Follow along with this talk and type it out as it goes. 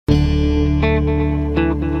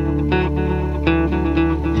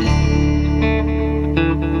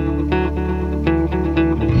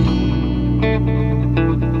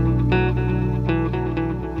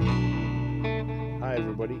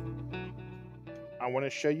I want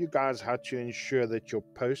to show you guys how to ensure that your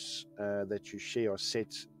posts that you share are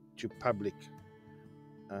set to public.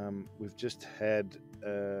 We've just had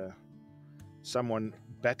someone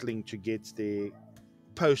battling to get their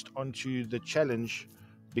post onto the challenge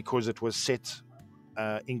because it was set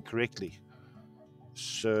incorrectly.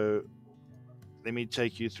 So let me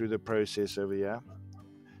take you through the process over here.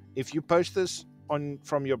 If you post this on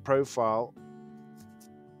from your profile,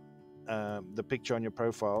 the picture on your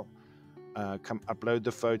profile, come upload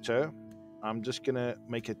the photo. I'm just gonna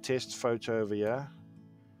make a test photo over here.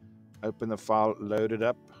 Open the file, load it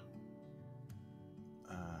up.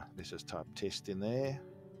 Let's just type test in there,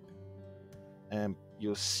 and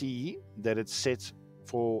you'll see that it's set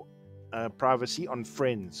for privacy on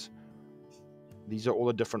friends. These are all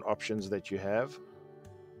the different options that you have.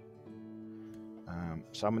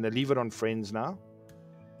 So I'm going to leave it on friends now,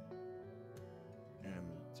 and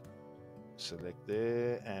select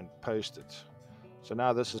there and post it. So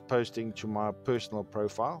now this is posting to my personal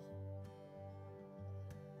profile.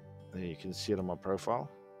 There you can see it on my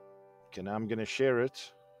profile. Okay, now I'm going to share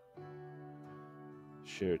it.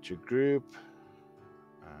 Share it to group.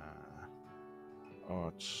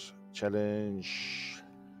 Arts challenge.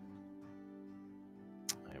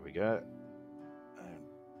 There we go. And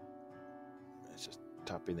let's just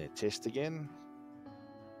type in their test again.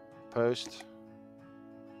 Post.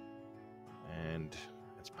 And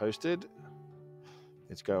it's posted.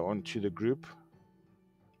 Let's go on to the group.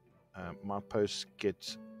 My posts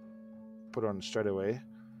get put on straight away.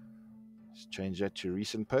 Let's change that to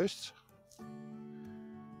recent posts.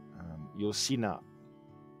 You'll see now.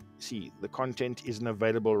 See, the content isn't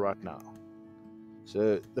available right now.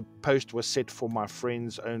 So the post was set for my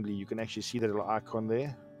friends only. You can actually see that little icon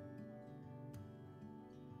there.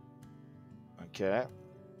 Okay,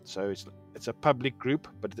 so it's a public group,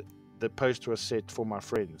 but the post was set for my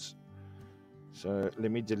friends. So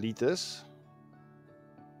let me delete this.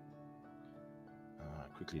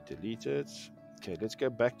 Quickly delete it. Okay, let's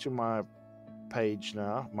go back to my page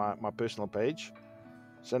now, my personal page.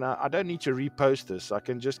 So now I don't need to repost this. I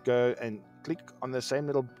can just go and click on the same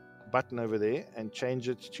little button over there and change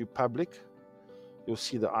it to public. You'll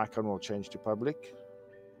see the icon will change to public.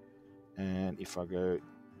 And if I go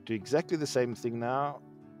do exactly the same thing now,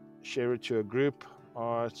 share it to a group,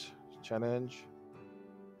 art challenge.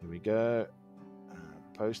 Here we go.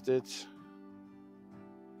 Post it.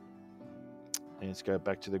 And let's go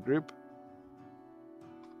back to the group.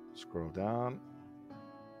 Scroll down.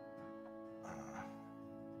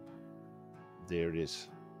 There it is.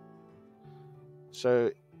 So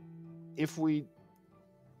if we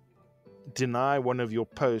deny one of your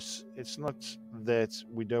posts, it's not that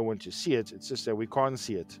we don't want to see it, it's just that we can't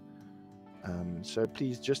see it. So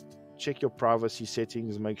please just check your privacy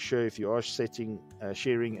settings. Make sure if you are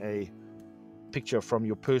sharing a picture from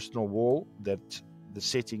your personal wall that the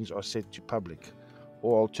settings are set to public,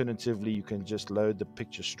 or alternatively you can just load the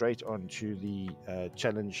picture straight onto the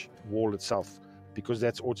challenge wall itself, because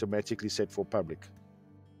that's automatically set for public.